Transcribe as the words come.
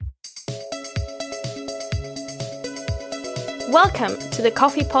Welcome to the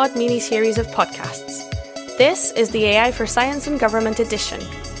Coffee Pod mini-series of podcasts. This is the AI for Science and Government edition.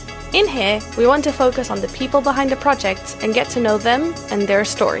 In here, we want to focus on the people behind the projects and get to know them and their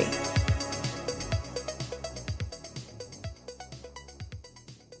story.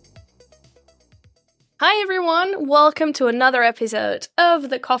 Hi everyone, welcome to another episode of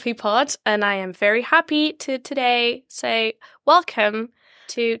the Coffee Pod, and I am very happy to today say welcome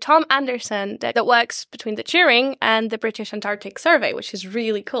to Tom Andersson that works between the Turing and the British Antarctic Survey, which is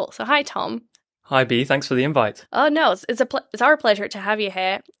really cool. So hi Tom. Hi B, thanks for the invite. Oh no, it's our pleasure to have you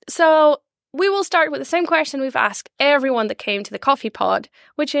here. So we will start with the same question we've asked everyone that came to the Coffee Pod,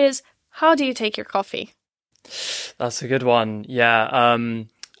 which is, how do you take your coffee? That's a good one. Yeah,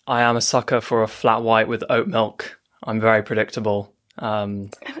 I am a sucker for a flat white with oat milk. I'm very predictable. I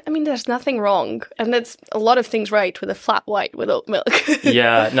mean, there's nothing wrong, and there's a lot of things right with a flat white with oat milk.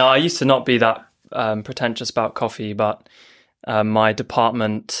 Yeah, no, I used to not be that pretentious about coffee, but my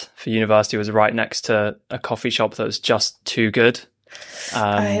department for university was right next to a coffee shop that was just too good.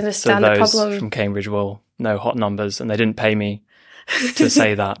 I understand so the those problem. from Cambridge will know hot numbers, and they didn't pay me to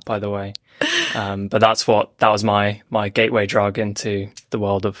say that, by the way. But that was my gateway drug into the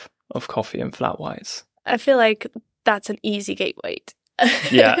world of coffee and flat whites. I feel like that's an easy gateway.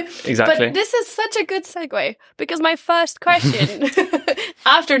 Yeah, exactly. But this is such a good segue, because my first question,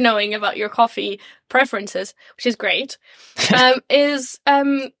 after knowing about your coffee preferences, which is great, is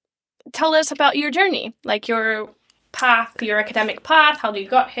tell us about your journey, like your path, your academic path, how you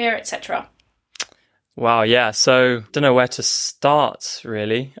got here, etc. Wow, yeah. So, don't know where to start,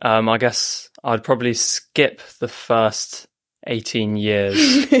 really. I guess I'd probably skip the first 18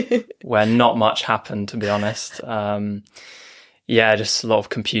 years where not much happened, to be honest. Yeah, just a lot of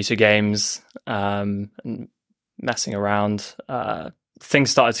computer games and messing around. Things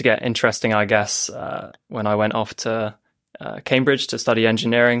started to get interesting, I guess, when I went off to Cambridge to study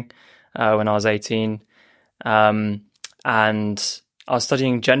engineering when I was 18. And I was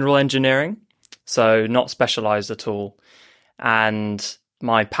studying general engineering, so not specialized at all. And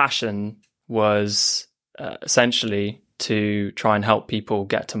my passion was essentially to try and help people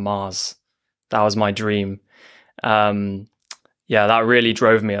get to Mars. That was my dream. Yeah, that really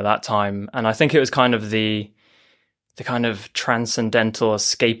drove me at that time. And I think it was kind of the kind of transcendental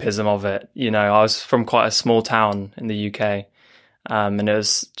escapism of it. You know, I was from quite a small town in the UK. And it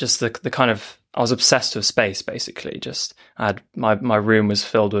was just the kind of, I was obsessed with space, basically. Just I had my room was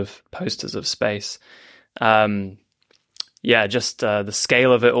filled with posters of space. Yeah, just the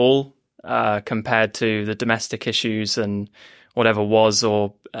scale of it all compared to the domestic issues and whatever was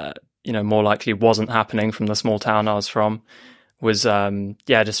or more likely wasn't happening from the small town I was from was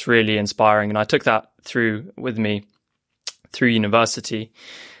just really inspiring. And I took that through with me through university.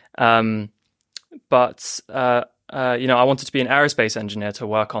 But I wanted to be an aerospace engineer to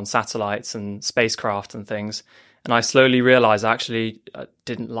work on satellites and spacecraft and things. And I slowly realized I actually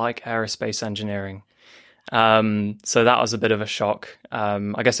didn't like aerospace engineering. So that was a bit of a shock.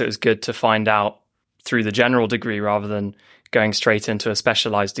 I guess it was good to find out through the general degree rather than going straight into a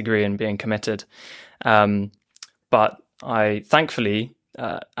specialized degree and being committed. But I thankfully,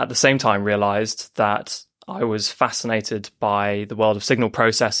 at the same time, realized that I was fascinated by the world of signal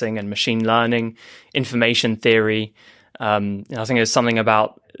processing and machine learning, information theory. I think there's something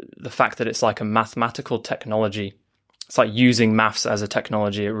about the fact that it's like a mathematical technology. It's like using maths as a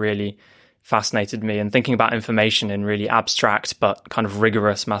technology. It really fascinated me, and thinking about information in really abstract but kind of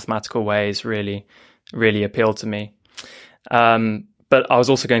rigorous mathematical ways really, really appealed to me. But I was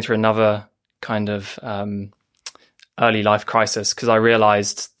also going through another kind of early life crisis because I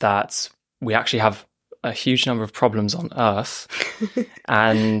realized that we actually have a huge number of problems on Earth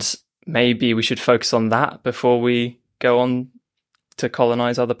and maybe we should focus on that before we go on to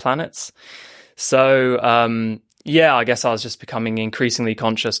colonize other planets. So, I guess I was just becoming increasingly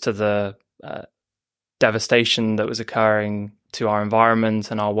conscious to the devastation that was occurring to our environment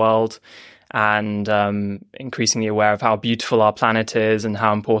and our world, and increasingly aware of how beautiful our planet is and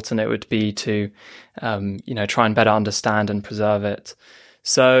how important it would be to, try and better understand and preserve it.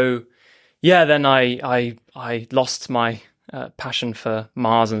 So, then I lost my passion for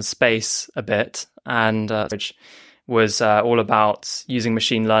Mars and space a bit, and which was all about using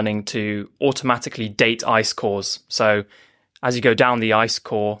machine learning to automatically date ice cores. So as you go down the ice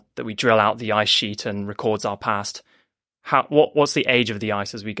core that we drill out the ice sheet and records our past, what's the age of the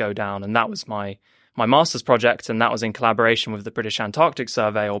ice as we go down? And that was my master's project, and that was in collaboration with the British Antarctic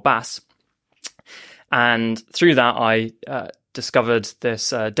Survey, or BAS. And through that, I discovered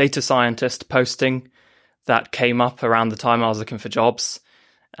this data scientist posting that came up around the time I was looking for jobs.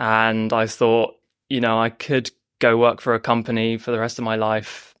 And I thought, I could go work for a company for the rest of my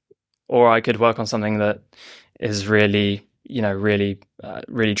life, or I could work on something that is really, really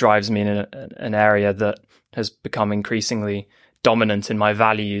drives me in an area that has become increasingly dominant in my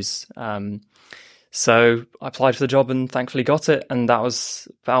values. So I applied for the job and thankfully got it. And that was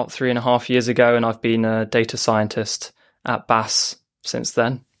about 3.5 years ago. And I've been a data scientist at BAS since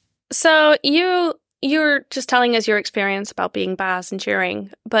then. So you're just telling us your experience about being BAS and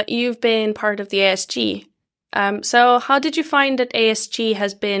Turing, but you've been part of the ASG. So how did you find that ASG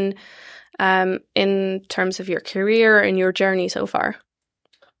has been in terms of your career and your journey so far?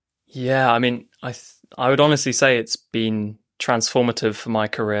 Yeah, I mean, I would honestly say it's been transformative for my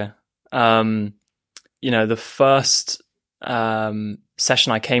career. The first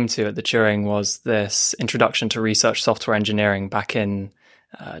session I came to at the Turing was this Introduction to Research Software Engineering back in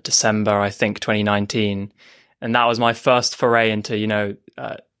December, I think, 2019. And that was my first foray into,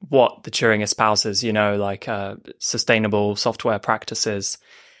 what the Turing espouses, sustainable software practices.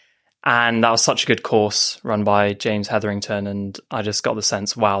 And that was such a good course run by James Hetherington. And I just got the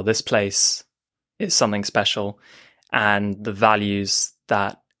sense, wow, this place is something special. And the values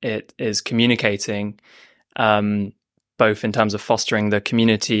that it is communicating, both in terms of fostering the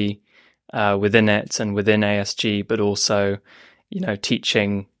community within it and within ASG, but also,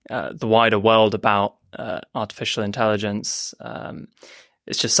 teaching the wider world about artificial intelligence.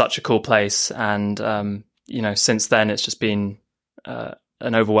 It's just such a cool place. And, since then, it's just been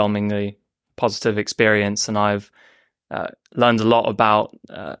an overwhelmingly positive experience. And I've learned a lot about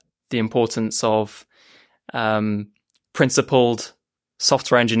the importance of principled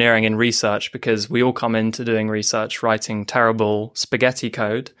software engineering in research, because we all come into doing research writing terrible spaghetti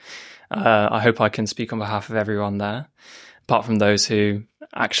code. I hope I can speak on behalf of everyone there, apart from those who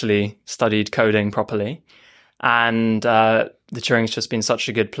actually studied coding properly. And the Turing's just been such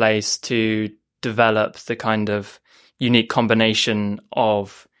a good place to develop the kind of unique combination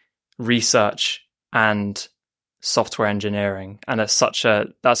of research and software engineering. And it's a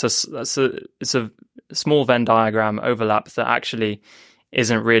small Venn diagram overlap that actually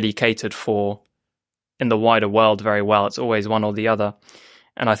isn't really catered for in the wider world very well. It's always one or the other.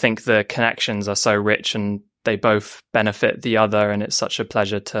 And I think the connections are so rich and they both benefit the other. And it's such a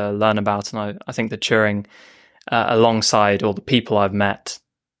pleasure to learn about. And I think the Turing, alongside all the people I've met,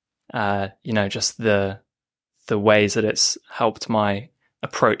 just the ways that it's helped my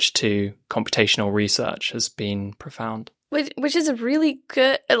approach to computational research has been profound. Which is a really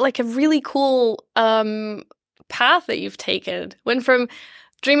good, like a really cool path that you've taken. Went from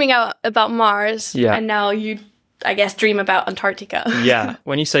dreaming out about Mars, and now you, I guess, dream about Antarctica. Yeah.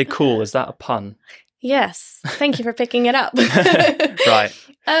 When you say cool, is that a pun? Yes. Thank you for picking it up. Right.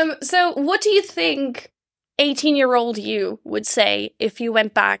 So what do you think 18-year-old you would say if you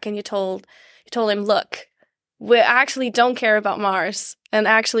went back and you told him, look, we actually don't care about Mars, and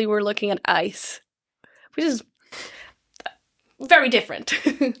actually we're looking at ice, which is very different.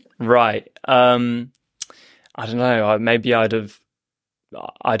 Right. I don't know. Maybe I'd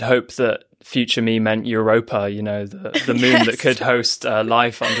hope that future me meant Europa, the moon Yes. that could host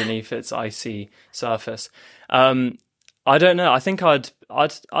life underneath its icy surface. I don't know. I think I'd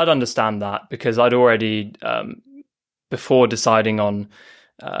understand that, because I'd already, before deciding on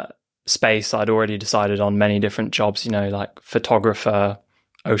space, I'd already decided on many different jobs, like photographer,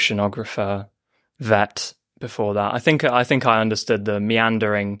 oceanographer, vet. Before that, I think I understood the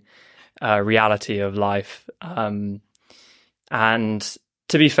meandering reality of life. And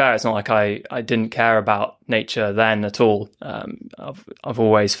to be fair, it's not like I didn't care about nature then at all. I've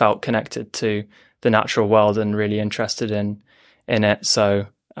always felt connected to the natural world and really interested in it. So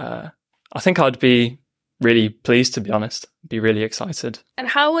I think I'd be really pleased, to be honest, be really excited. And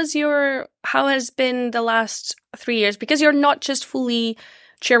how has been the last 3 years? Because you're not just fully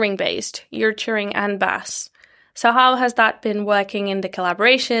Turing based, you're Turing and BAS. So how has that been working in the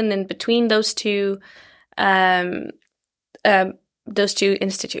collaboration and between those two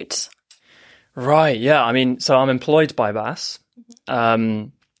institutes? Right. Yeah. I mean, so I'm employed by BAS,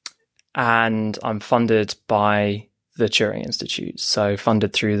 and I'm funded by the Turing Institute. So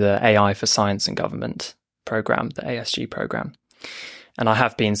funded through the AI for Science and Government program, the ASG program. And I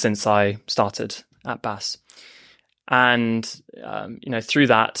have been since I started at BAS. And, through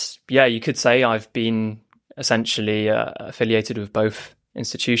that, you could say I've been essentially affiliated with both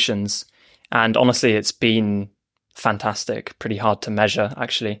institutions. And honestly, it's been fantastic, pretty hard to measure,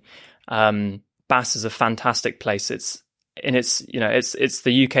 actually. BAS is a fantastic place. It's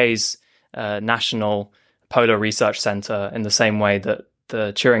the UK's national polar research centre, in the same way that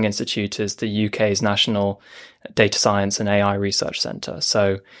the Turing Institute is the UK's national data science and AI research centre.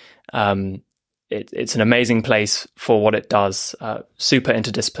 So it's an amazing place for what it does. Super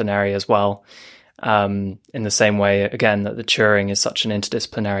interdisciplinary as well. In the same way, again, that the Turing is such an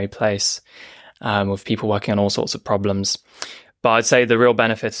interdisciplinary place with people working on all sorts of problems. But I'd say the real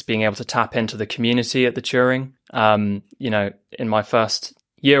benefit is being able to tap into the community at the Turing. In my first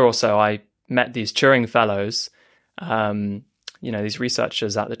year or so, I met these Turing fellows, these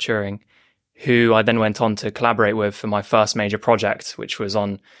researchers at the Turing, who I then went on to collaborate with for my first major project, which was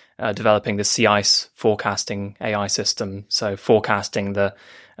on developing the sea ice forecasting AI system. So forecasting the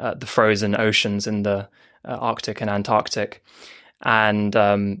frozen oceans in the Arctic and Antarctic. And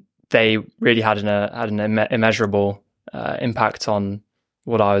they really had an immeasurable impact on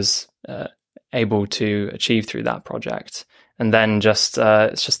what I was able to achieve through that project. And then it's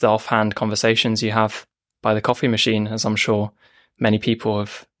just the offhand conversations you have by the coffee machine, as I'm sure many people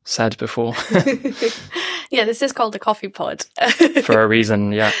have said before. Yeah, this is called the coffee pod. For a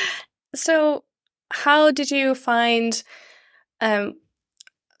reason, yeah. So how did you find... So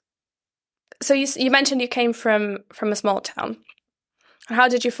you mentioned you came from a small town. How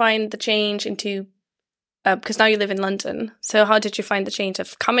did you find the change into... because now you live in London. So how did you find the change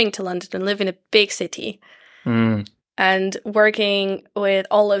of coming to London and live in a big city and working with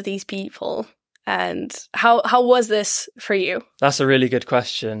all of these people? And how was this for you? That's a really good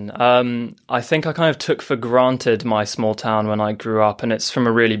question. I think I kind of took for granted my small town when I grew up, and it's from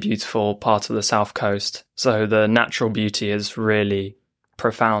a really beautiful part of the South Coast. So the natural beauty is really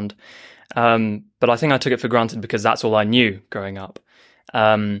profound. But I think I took it for granted because that's all I knew growing up.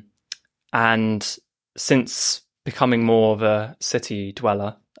 And since becoming more of a city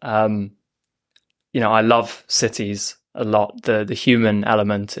dweller, I love cities a lot. The human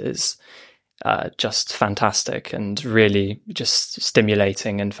element is just fantastic and really just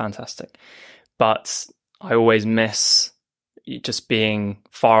stimulating and fantastic. But I always miss just being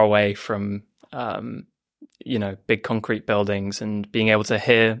far away from, big concrete buildings and being able to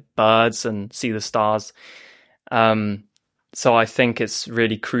hear birds and see the stars. So I think it's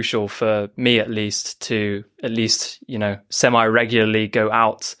really crucial for me, at least, to semi-regularly go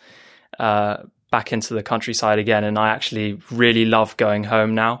out back into the countryside again. And I actually really love going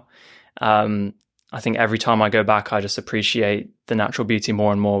home now. I think every time I go back, I just appreciate the natural beauty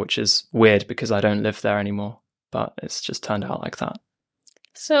more and more, which is weird because I don't live there anymore. But it's just turned out like that.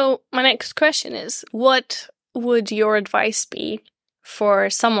 So my next question is, what would your advice be for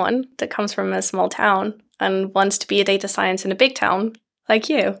someone that comes from a small town and wants to be a data science in a big town like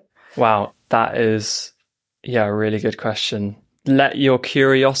you? Wow, that is, a really good question. Let your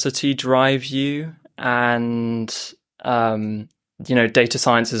curiosity drive you. And, data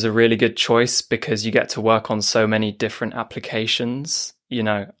science is a really good choice because you get to work on so many different applications.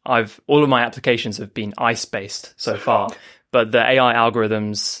 All of my applications have been ice-based so far, but the AI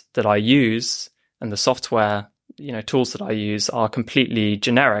algorithms that I use and the software, tools that I use are completely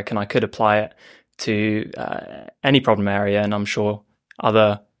generic, and I could apply it to any problem area. And I'm sure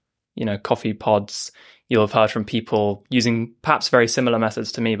other, coffee pods, you'll have heard from people using perhaps very similar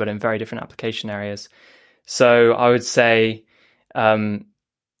methods to me, but in very different application areas. So I would say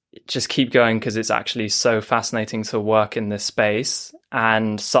just keep going because it's actually so fascinating to work in this space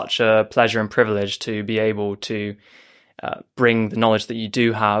and such a pleasure and privilege to be able to bring the knowledge that you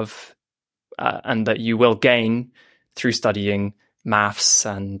do have and that you will gain through studying maths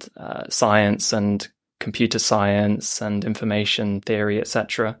and science and computer science and information theory,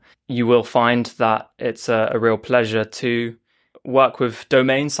 etc. You will find that it's a real pleasure to work with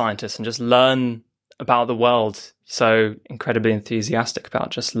domain scientists and just learn about the world. So incredibly enthusiastic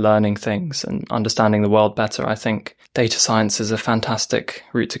about just learning things and understanding the world better. I think data science is a fantastic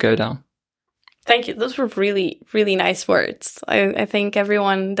route to go down. Thank you. Those were really, really nice words. I think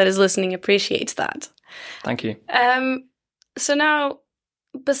everyone that is listening appreciates that. Thank you. So now,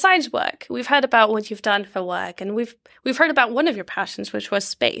 besides work, we've heard about what you've done for work, and we've heard about one of your passions, which was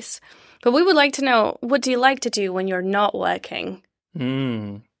space. But we would like to know, what do you like to do when you're not working?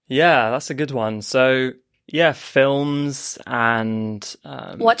 Yeah, that's a good one. So, films and...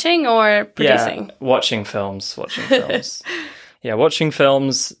 watching or producing? Yeah, watching films. Watching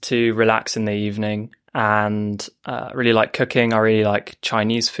films to relax in the evening, and really like cooking. I really like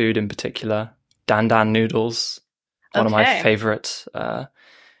Chinese food in particular. Dan Dan noodles, one of my favorite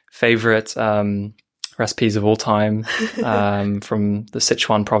recipes of all time, from the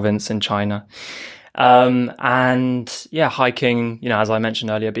Sichuan province in China. Hiking, as I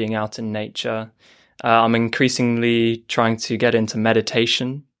mentioned earlier, being out in nature. I'm increasingly trying to get into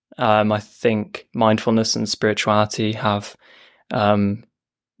meditation. I think mindfulness and spirituality have,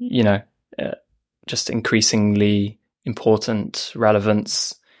 just increasingly important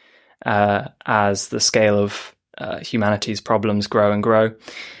relevance. as the scale of humanity's problems grow and grow.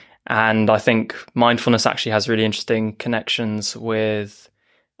 And I think mindfulness actually has really interesting connections with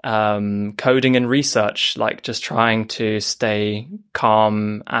coding and research, like just trying to stay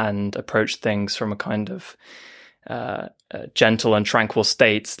calm and approach things from a kind of gentle and tranquil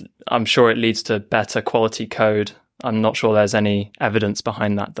state. I'm sure it leads to better quality code. I'm not sure there's any evidence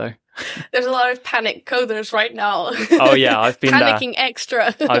behind that, though. There's a lot of panic coders right now. Oh yeah, I've been panicking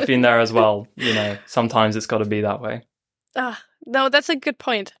extra. I've been there as well. Sometimes it's got to be that way. No, that's a good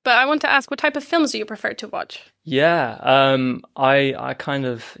point. But I want to ask, what type of films do you prefer to watch? Yeah, I kind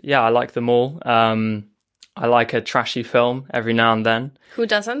of, I like them all. I like a trashy film every now and then. Who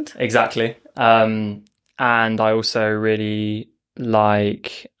doesn't? Exactly. And I also really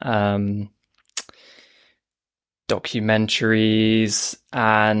like documentaries,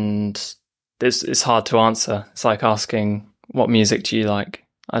 and it's hard to answer. It's like asking, what music do you like?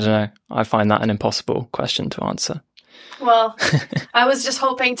 I don't know. I find that an impossible question to answer. Well, I was just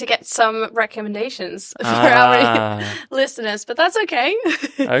hoping to get some recommendations for our listeners, but that's okay.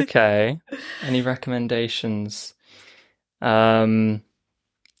 Okay. Any recommendations? I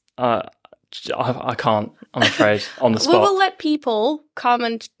can't, I'm afraid, on the spot. We will let people come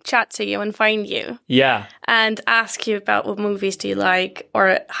and chat to you and find you. Yeah. And ask you about what movies do you like,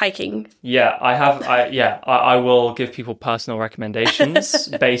 or hiking. Yeah, I will give people personal recommendations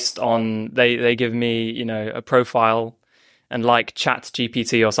based on, they give me, a profile, and like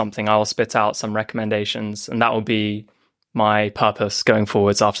ChatGPT or something, I will spit out some recommendations, and that will be my purpose going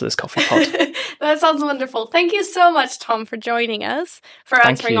forwards after this coffee pod. That sounds wonderful. Thank you so much, Tom, for joining us, for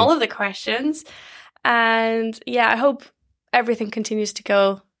answering all of the questions. And I hope everything continues to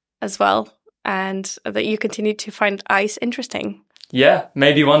go as well, and that you continue to find ice interesting. Yeah,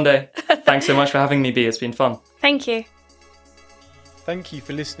 maybe one day. Thanks so much for having me, Bea. It's been fun. Thank you. Thank you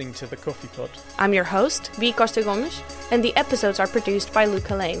for listening to The Coffee Pod. I'm your host, Bea Costa Gomes, and the episodes are produced by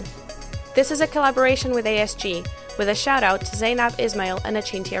Luca Lane. This is a collaboration with ASG, with a shout out to Zainab Ismail and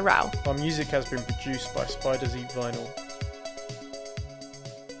Achintia Rao. Our music has been produced by Spiders Eat Vinyl.